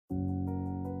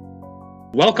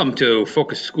Welcome to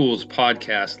Focus Schools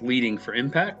podcast, Leading for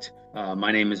Impact.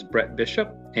 My name is Brett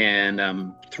Bishop, and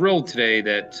I'm thrilled today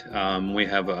that we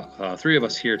have three of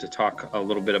us here to talk a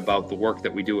little bit about the work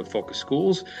that we do at Focus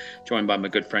Schools, joined by my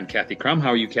good friend Kathy Crum. How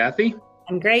are you, Kathy?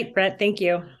 I'm great, Brett. Thank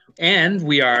you. And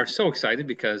we are so excited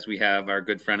because we have our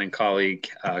good friend and colleague,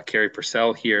 Carrie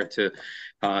Purcell, here to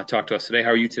talk to us today.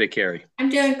 How are you today, Carrie? I'm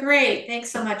doing great. Thanks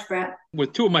so much, Brett.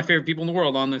 With two of my favorite people in the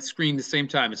world on the screen at the same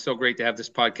time. It's so great to have this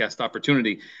podcast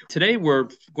opportunity. Today, we're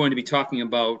going to be talking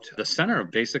about the center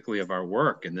basically of our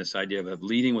work and this idea of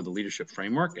leading with the leadership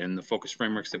framework and the focus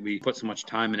frameworks that we put so much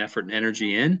time and effort and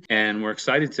energy in. And we're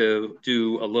excited to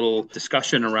do a little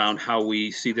discussion around how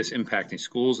we see this impacting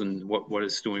schools and what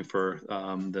it's doing for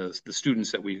the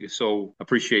students that we so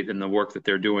appreciate in the work that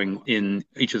they're doing in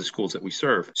each of the schools that we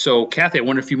serve. So, Kathy, I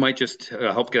wonder if you might just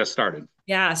help get us started.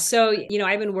 Yeah. So,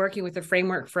 I've been working with the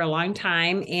framework for a long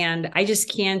time, and I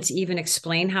just can't even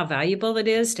explain how valuable it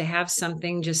is to have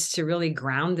something just to really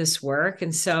ground this work.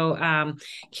 And so,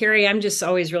 Carrie, I'm just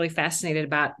always really fascinated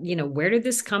about, where did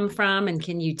this come from? And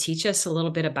can you teach us a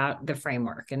little bit about the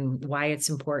framework and why it's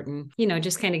important?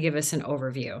 Just kind of give us an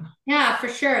overview. Yeah, for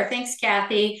sure. Thanks,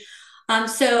 Kathy.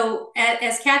 So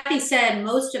as Kathy said,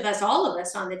 most of us, all of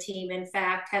us on the team, in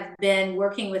fact, have been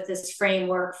working with this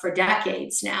framework for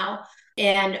decades now.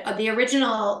 And the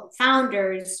original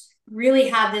founders really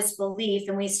had this belief,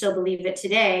 and we still believe it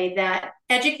today, that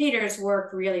educators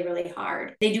work really, really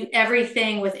hard. They do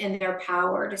everything within their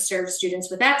power to serve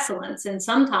students with excellence. And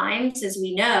sometimes, as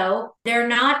we know, they're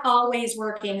not always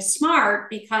working smart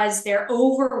because they're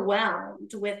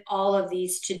overwhelmed with all of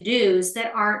these to-dos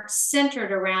that aren't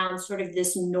centered around sort of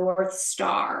this North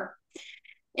Star.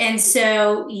 And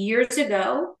so years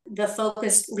ago, the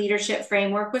focused leadership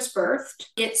framework was birthed.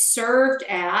 It served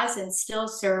as and still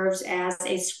serves as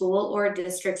a school or a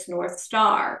district's North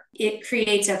Star. It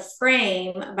creates a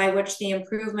frame by which the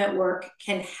improvement work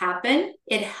can happen.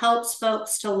 It helps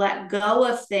folks to let go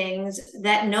of things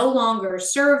that no longer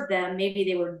serve them. Maybe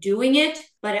they were doing it,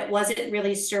 but it wasn't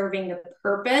really serving the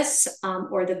purpose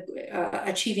or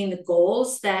achieving the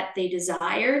goals that they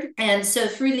desired. And so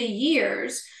through the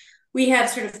years, we have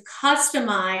sort of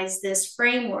customized this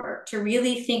framework to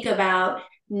really think about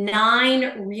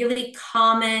 9 really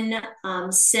common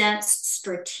sense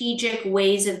strategic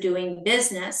ways of doing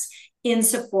business in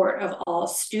support of all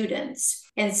students.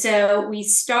 And so we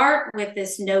start with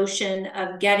this notion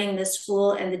of getting the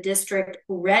school and the district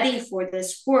ready for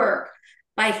this work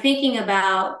by thinking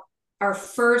about our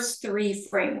first 3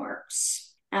 frameworks.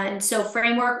 And so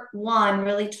framework 1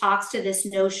 really talks to this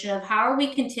notion of how are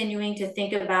we continuing to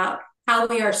think about how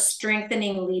we are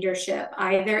strengthening leadership,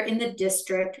 either in the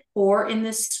district or in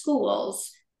the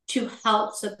schools, to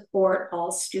help support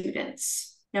all students.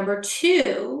 Number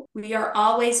 2, we are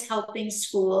always helping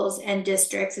schools and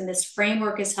districts, and this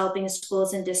framework is helping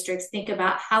schools and districts think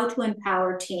about how to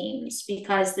empower teams,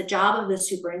 because the job of the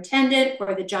superintendent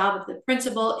or the job of the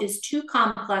principal is too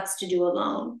complex to do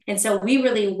alone. And so we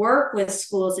really work with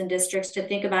schools and districts to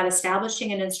think about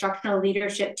establishing an instructional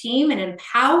leadership team and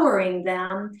empowering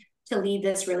them to lead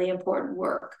this really important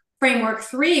work. Framework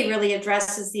 3 really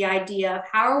addresses the idea of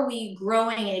how are we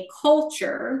growing a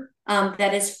culture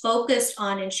that is focused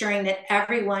on ensuring that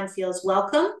everyone feels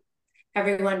welcome,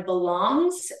 everyone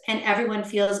belongs, and everyone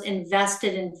feels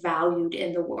invested and valued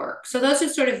in the work. So those are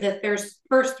sort of the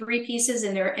first 3 pieces,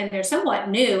 and they're somewhat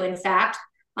new. In fact,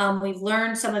 we've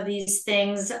learned some of these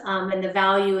things and the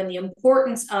value and the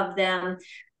importance of them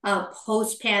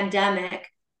post-pandemic.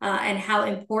 And how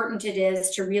important it is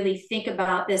to really think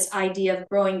about this idea of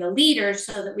growing the leaders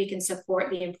so that we can support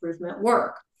the improvement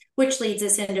work, which leads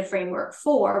us into framework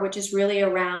 4, which is really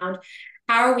around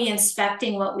how are we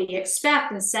inspecting what we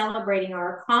expect and celebrating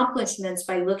our accomplishments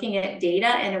by looking at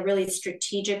data in a really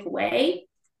strategic way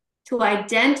to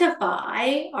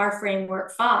identify our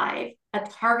framework 5, a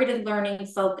targeted learning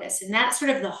focus. And that's sort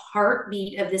of the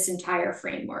heartbeat of this entire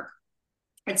framework.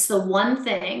 It's the one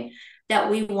thing that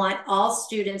we want all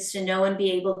students to know and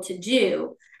be able to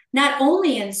do, not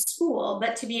only in school,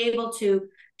 but to be able to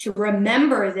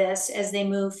remember this as they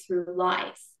move through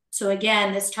life. So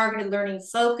again, this targeted learning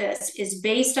focus is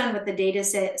based on what the data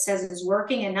says is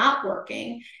working and not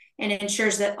working, and it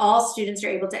ensures that all students are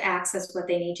able to access what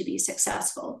they need to be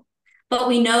successful. But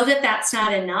we know that that's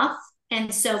not enough.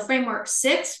 And so framework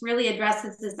 6 really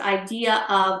addresses this idea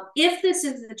of, if this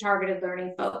is the targeted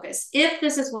learning focus, if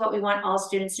this is what we want all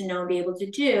students to know and be able to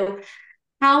do,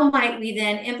 how might we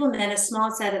then implement a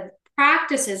small set of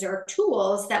practices or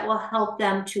tools that will help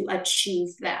them to achieve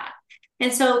that?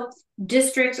 And so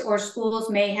districts or schools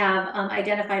may have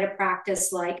identified a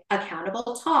practice like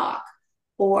accountable talk,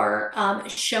 or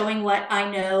showing what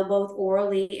I know both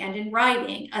orally and in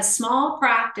writing, a small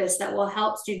practice that will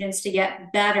help students to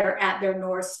get better at their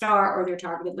North Star or their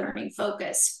targeted learning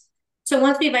focus. So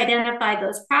once we've identified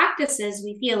those practices,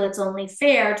 we feel it's only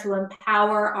fair to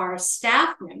empower our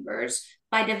staff members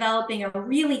by developing a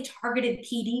really targeted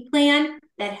PD plan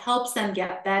that helps them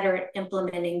get better at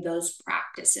implementing those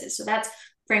practices. So that's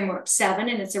Framework 7,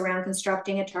 and it's around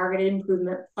constructing a targeted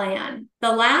improvement plan.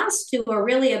 The last two are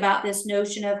really about this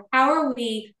notion of how are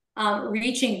we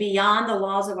reaching beyond the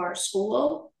walls of our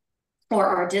school or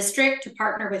our district to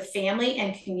partner with family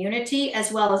and community,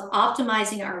 as well as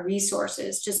optimizing our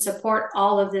resources to support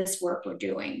all of this work we're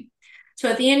doing. So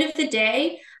at the end of the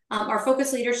day, our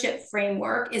focused leadership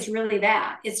framework is really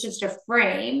that. It's just a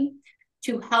frame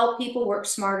to help people work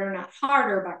smarter, not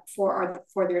harder, for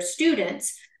their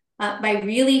students, by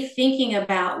really thinking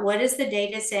about what is the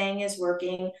data saying is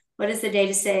working, what is the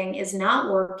data saying is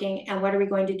not working, and what are we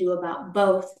going to do about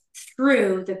both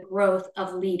through the growth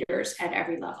of leaders at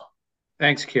every level.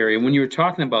 Thanks, Carrie. And when you were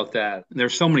talking about that,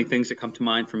 there's so many things that come to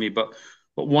mind for me, but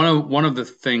one of the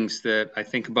things that I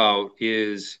think about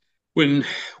is when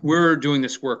we're doing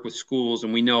this work with schools,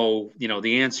 and we know,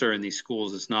 the answer in these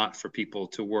schools is not for people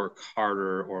to work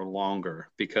harder or longer,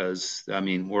 because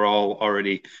we're all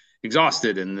already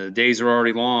exhausted and the days are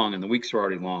already long and the weeks are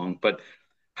already long. But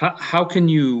how can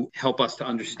you help us to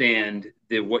understand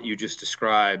what you just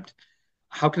described?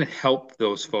 How can it help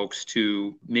those folks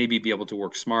to maybe be able to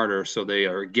work smarter so they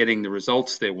are getting the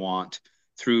results they want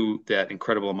through that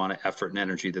incredible amount of effort and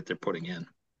energy that they're putting in?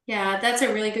 Yeah, that's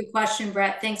a really good question,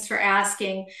 Brett. Thanks for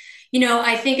asking.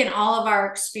 I think in all of our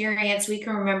experience, we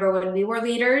can remember when we were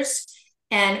leaders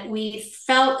and we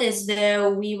felt as though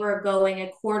we were going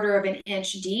a quarter of an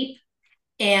inch deep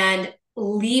and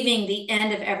leaving the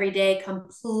end of every day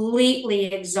completely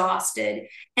exhausted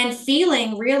and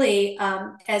feeling really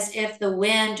as if the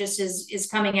wind just is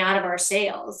coming out of our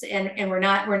sails, and we're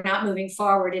not moving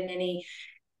forward in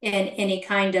any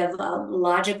kind of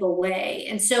logical way.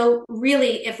 And so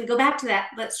really, if we go back to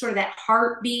that's sort of that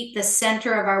heartbeat, the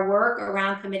center of our work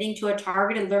around committing to a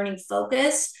targeted learning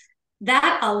focus,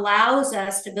 that allows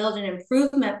us to build an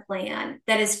improvement plan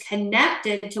that is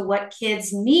connected to what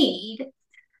kids need,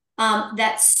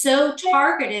 that's so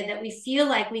targeted that we feel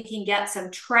like we can get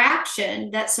some traction,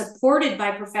 that's supported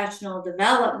by professional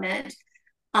development,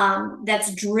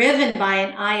 that's driven by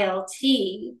an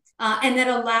ILT, and that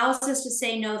allows us to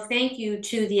say no thank you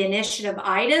to the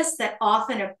initiative-itis that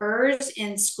often occurs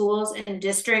in schools and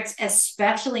districts,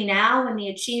 especially now when the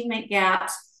achievement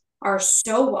gaps are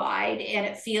so wide and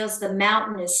it feels the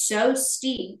mountain is so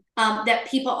steep, that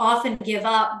people often give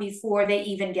up before they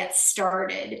even get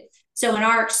started. So in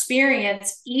our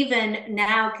experience, even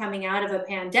now coming out of a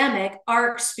pandemic,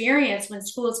 our experience when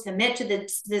schools commit to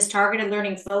this targeted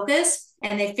learning focus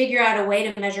and they figure out a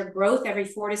way to measure growth every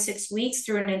 4 to 6 weeks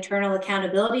through an internal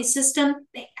accountability system,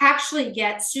 they actually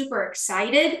get super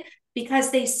excited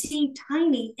because they see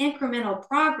tiny incremental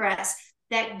progress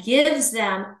that gives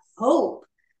them hope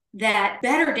that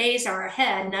better days are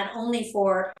ahead, not only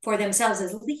for themselves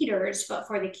as leaders, but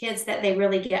for the kids that they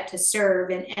really get to serve.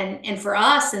 And for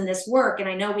us in this work, and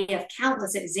I know we have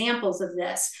countless examples of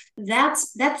this,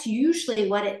 that's usually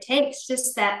what it takes,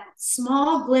 just that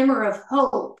small glimmer of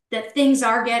hope that things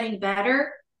are getting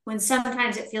better when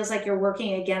sometimes it feels like you're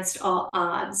working against all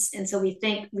odds. And so we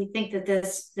think that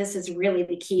this is really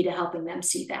the key to helping them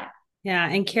see that. Yeah.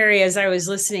 And Carrie, as I was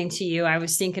listening to you, I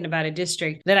was thinking about a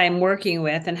district that I'm working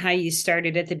with and how you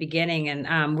started at the beginning.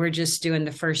 And we're just doing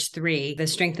the first 3, the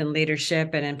strengthen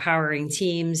leadership and empowering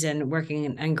teams and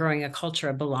working and growing a culture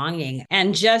of belonging.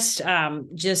 And just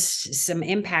some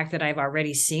impact that I've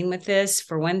already seen with this,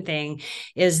 for one thing,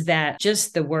 is that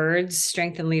just the words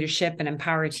strengthen leadership and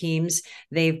empower teams,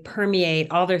 they permeate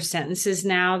all their sentences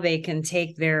now. They can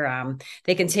take their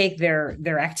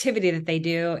activity that they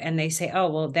do and they say, oh,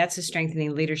 well, that's a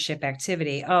strengthening leadership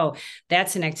activity. Oh,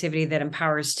 that's an activity that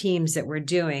empowers teams that we're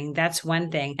doing. That's one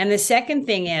thing. And the second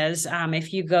thing is,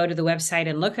 if you go to the website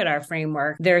and look at our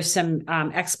framework, there's some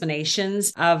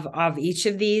explanations of each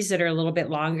of these that are a little bit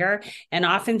longer. And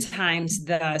oftentimes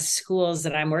the schools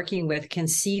that I'm working with can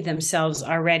see themselves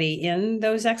already in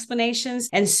those explanations.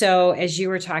 And so as you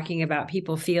were talking about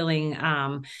people feeling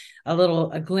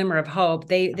a glimmer of hope,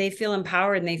 they feel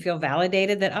empowered and they feel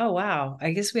validated that, oh, wow,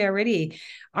 I guess we already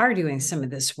are doing some of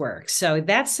this work. So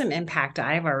that's some impact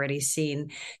I've already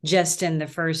seen just in the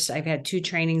first, I've had 2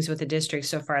 trainings with the district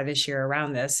so far this year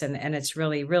around this, and it's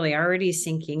really, really already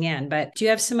sinking in. But do you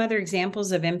have some other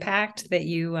examples of impact that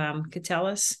you could tell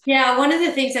us? Yeah, one of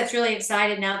the things that's really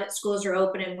excited now that schools are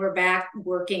open and we're back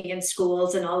working in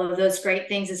schools and all of those great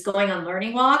things is going on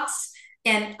learning walks.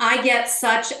 And I get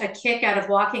such a kick out of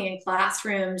walking in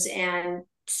classrooms and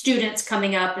students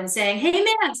coming up and saying, hey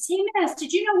miss,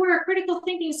 did you know we're a critical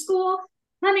thinking school?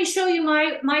 Let me show you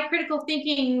my critical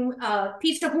thinking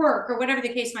piece of work, or whatever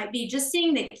the case might be. Just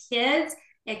seeing the kids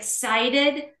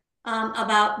excited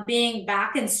about being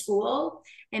back in school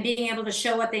and being able to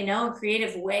show what they know in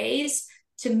creative ways,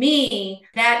 to me,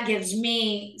 that gives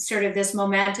me sort of this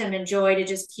momentum and joy to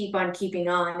just keep on keeping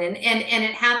on. And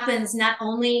it happens not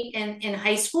only in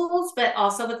high schools, but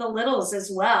also with the littles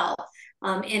as well.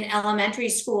 In elementary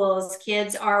schools,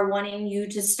 kids are wanting you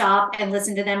to stop and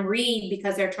listen to them read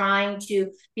because they're trying to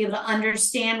be able to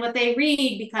understand what they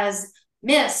read, because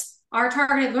Miss, our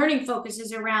targeted learning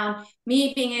focuses around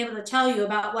me being able to tell you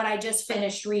about what I just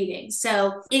finished reading.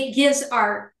 So it gives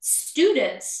our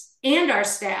students and our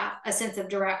staff a sense of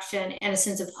direction and a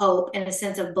sense of hope and a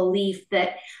sense of belief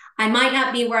that I might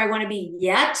not be where I want to be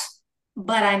yet,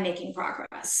 but I'm making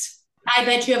progress. I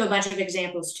bet you have a bunch of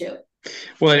examples too.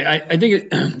 Well, I think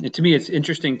to me, it's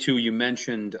interesting too. You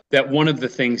mentioned that one of the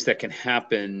things that can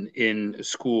happen in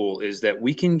school is that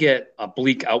we can get a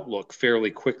bleak outlook fairly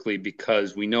quickly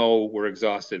because we know we're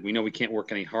exhausted. We know we can't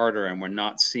work any harder and we're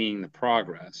not seeing the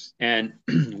progress. And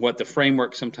what the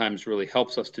framework sometimes really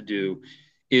helps us to do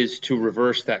is to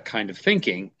reverse that kind of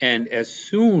thinking. And as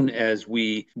soon as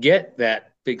we get that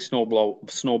big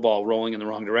snowball rolling in the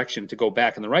wrong direction to go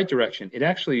back in the right direction, it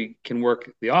actually can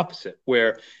work the opposite,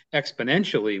 where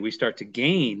exponentially we start to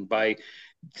gain by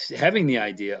having the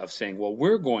idea of saying, well,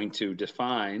 we're going to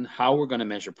define how we're going to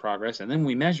measure progress, and then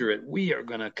we measure it. We are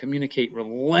going to communicate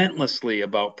relentlessly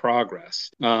about progress,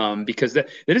 because that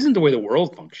isn't the way the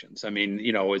world functions. I mean,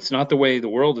 it's not the way the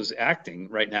world is acting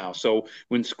right now. So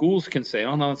when schools can say,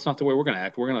 oh, no, that's not the way we're going to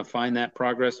act, we're going to find that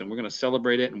progress and we're going to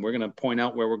celebrate it and we're going to point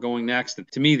out where we're going next.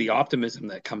 And to me, the optimism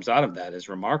that comes out of that is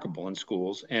remarkable in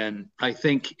schools. And I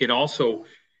think it also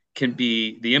can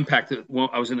be the impact that, well,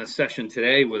 I was in a session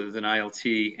today with an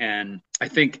ILT, and I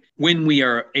think when we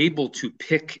are able to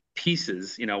pick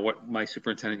pieces, what my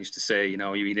superintendent used to say,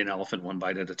 you eat an elephant one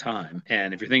bite at a time.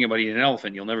 And if you're thinking about eating an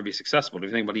elephant, you'll never be successful. If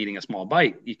you're thinking about eating a small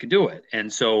bite, you can do it.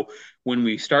 And so when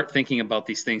we start thinking about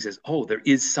these things as, oh, there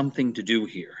is something to do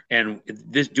here, and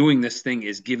doing this thing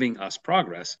is giving us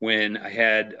progress. When I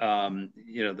had,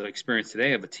 the experience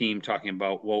today of a team talking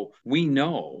about, well, we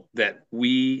know that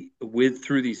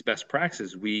through these best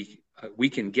practices, we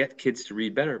can get kids to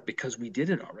read better because we did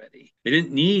it already. They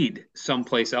didn't need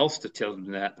someplace else to tell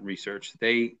them that research.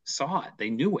 They saw it.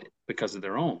 They knew it because of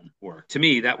their own work. To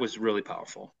me, that was really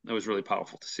powerful. That was really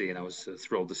powerful to see, and I was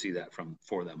thrilled to see that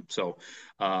for them. So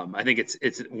I think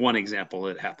it's one example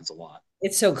that happens a lot.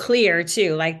 It's so clear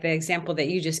too, like the example that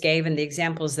you just gave and the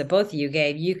examples that both of you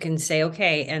gave. You can say,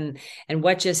 okay, and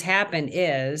what just happened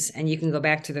is, and you can go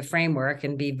back to the framework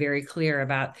and be very clear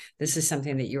about this is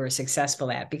something that you were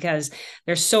successful at, because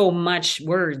there's so much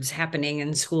words happening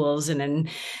in schools and in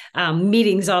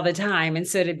meetings all the time. And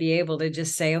so to be able to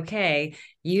just say, okay,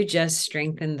 you just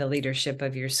strengthened the leadership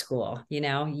of your school.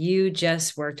 You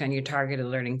just worked on your targeted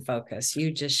learning focus.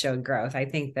 You just showed growth. I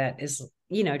think that is,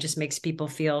 just makes people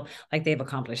feel like they've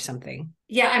accomplished something.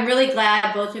 Yeah, I'm really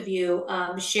glad both of you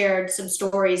shared some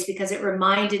stories, because it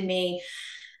reminded me,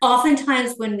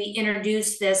 oftentimes when we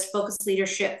introduce this focused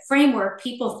leadership framework,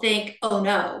 people think, oh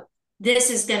no,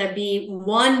 this is going to be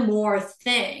one more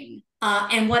thing.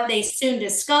 And what they soon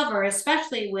discover,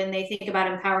 especially when they think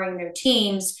about empowering their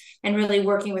teams and really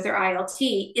working with their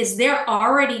ILT, is they're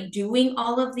already doing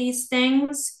all of these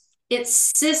things.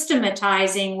 It's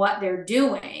systematizing what they're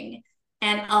doing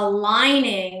and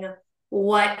aligning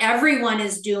what everyone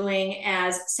is doing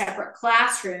as separate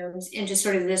classrooms into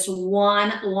sort of this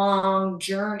one long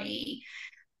journey.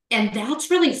 And that's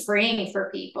really freeing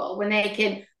for people when they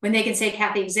can say,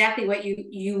 Kathy, exactly what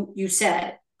you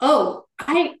said. Oh,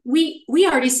 we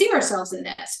already see ourselves in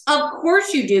this. Of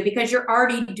course you do, because you're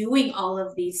already doing all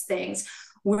of these things.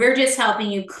 We're just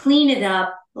helping you clean it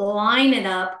up, line it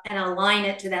up, and align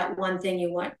it to that one thing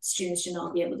you want students to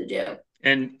not be able to do.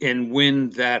 And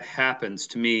when that happens,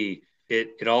 to me,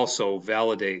 it also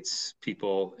validates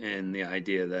people in the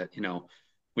idea that,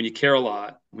 when you care a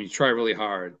lot, when you try really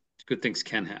hard, good things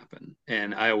can happen.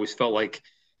 And I always felt like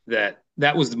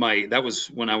that was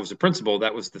when I was a principal,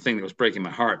 that was the thing that was breaking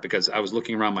my heart, because I was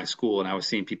looking around my school and I was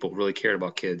seeing people really cared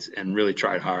about kids and really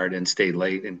tried hard and stayed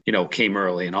late and, came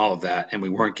early and all of that. And we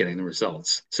weren't getting the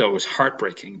results. So it was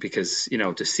heartbreaking because,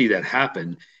 to see that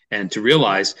happen and to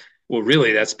realize, well,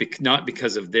 really, that's not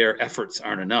because of their efforts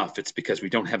aren't enough. It's because we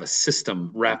don't have a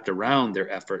system wrapped around their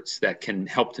efforts that can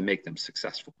help to make them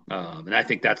successful. And I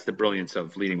think that's the brilliance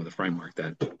of leading with a framework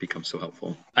that becomes so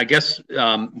helpful. I guess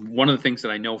one of the things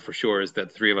that I know for sure is that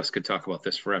the three of us could talk about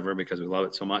this forever because we love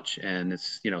it so much, and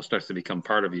it's starts to become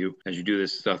part of you as you do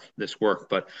this work.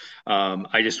 But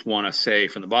I just want to say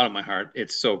from the bottom of my heart,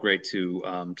 it's so great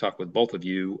to talk with both of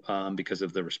you because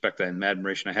of the respect and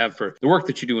admiration I have for the work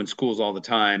that you do in schools all the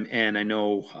time. And I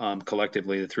know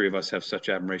collectively, the three of us have such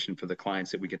admiration for the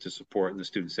clients that we get to support and the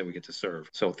students that we get to serve.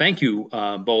 So thank you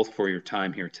both for your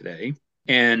time here today.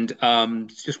 And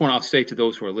just want to say to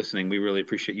those who are listening, we really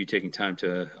appreciate you taking time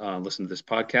to listen to this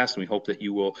podcast. And we hope that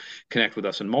you will connect with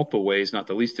us in multiple ways, not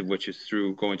the least of which is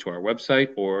through going to our website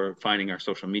or finding our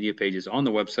social media pages on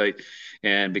the website.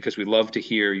 And because we love to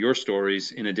hear your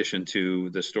stories in addition to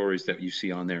the stories that you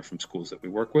see on there from schools that we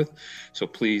work with. So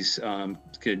please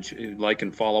like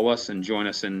and follow us and join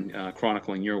us in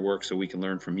chronicling your work so we can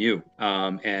learn from you.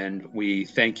 And we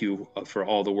thank you for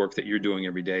all the work that you're doing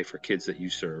every day for kids that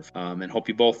you serve. And hope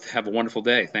you both have a wonderful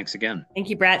day. Thanks again. Thank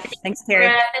you, Brett. Thanks, Terry.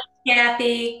 Brett,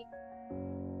 Kathy.